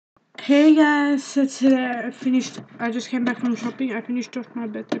Hey guys, so today I just came back from shopping. I finished off my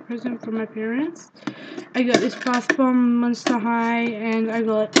birthday present from my parents. I got this bath bomb Monster High and I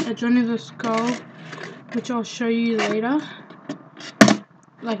got a Johnny the Skull, which I'll show you later,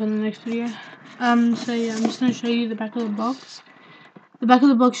 like in the next video. So yeah, I'm just going to show you the back of the box. The back of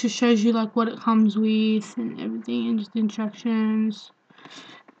the box just shows you like what it comes with and everything and just instructions.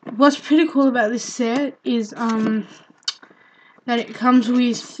 What's pretty cool about this set is that it comes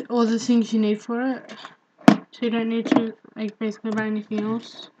with all the things you need for it, so you don't need to like basically buy anything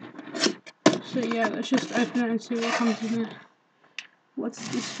else. So yeah, let's just open it and see what comes in it. What's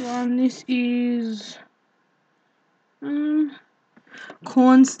this one? This is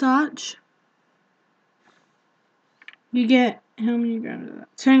cornstarch. You get how many grams of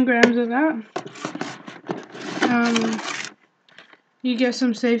that? 10 grams of that. You get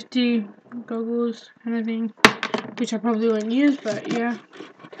some safety goggles kind of thing, which I probably won't use, but yeah.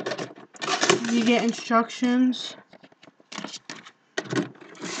 You get instructions.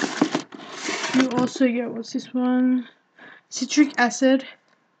 You also get, what's this one? Citric acid.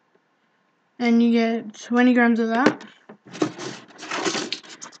 And you get 20 grams of that.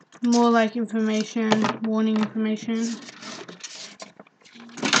 More like information, warning information.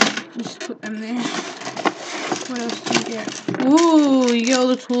 Just put them there. What else do you get? Ooh, you get all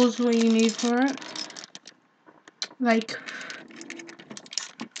the tools what you need for it. Like,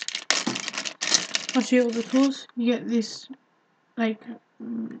 I'll show you all the tools. You get this, like,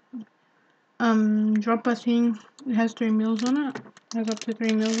 dropper thing. It has 3 mils on it. It has up to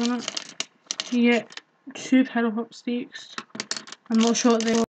 3 mils on it. You get 2 paddle hop sticks. I'm not sure what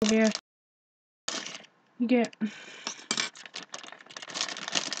they're all here. You get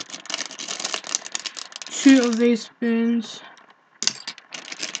 2 of these spoons.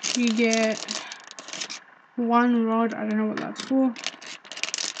 You get 1 rod, I don't know what that's for.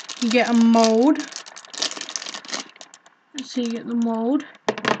 You get a mold. So you get the mold.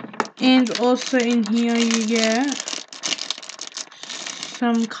 And also in here you get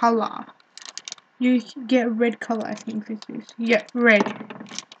some colour. You get red colour, I think this is. You get red.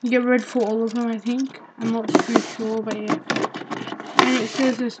 You get red for all of them, I think. I'm not too sure, but yeah. And it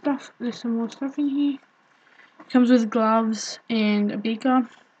says there's some more stuff in here. It comes with gloves and a beaker.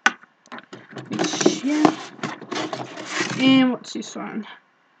 Which, yeah. And what's this one?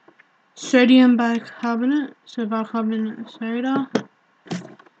 Sodium bicarbonate, so bicarbonate soda.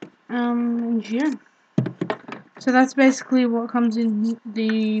 And yeah. So that's basically what comes in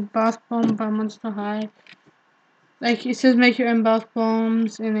the bath bomb by Monster High. Like, it says make your own bath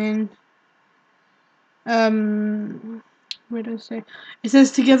bombs, and then, where does it say? It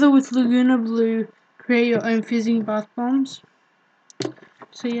says together with Laguna Blue, create your own fizzing bath bombs.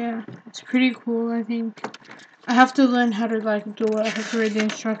 So yeah, it's pretty cool, I think. I have to learn how to like do it. I have to read the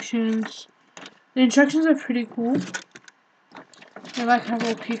instructions. The instructions are pretty cool. They like have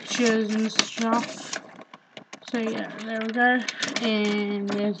all pictures and stuff. So yeah, there we go. And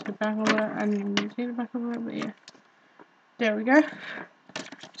there's the back of it. I didn't even see the back of it, but yeah. There we go.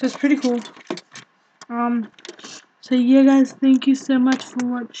 So it's pretty cool. So yeah guys, thank you so much for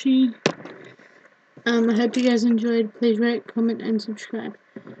watching. I hope you guys enjoyed. Please rate, comment and subscribe.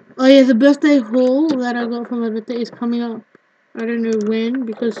 Oh yeah, the birthday haul that I got for my birthday is coming up. I don't know when,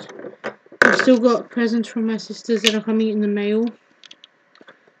 because I've still got presents from my sisters that are coming in the mail.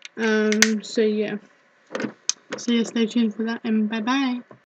 So yeah. So yeah, stay tuned for that, and bye bye.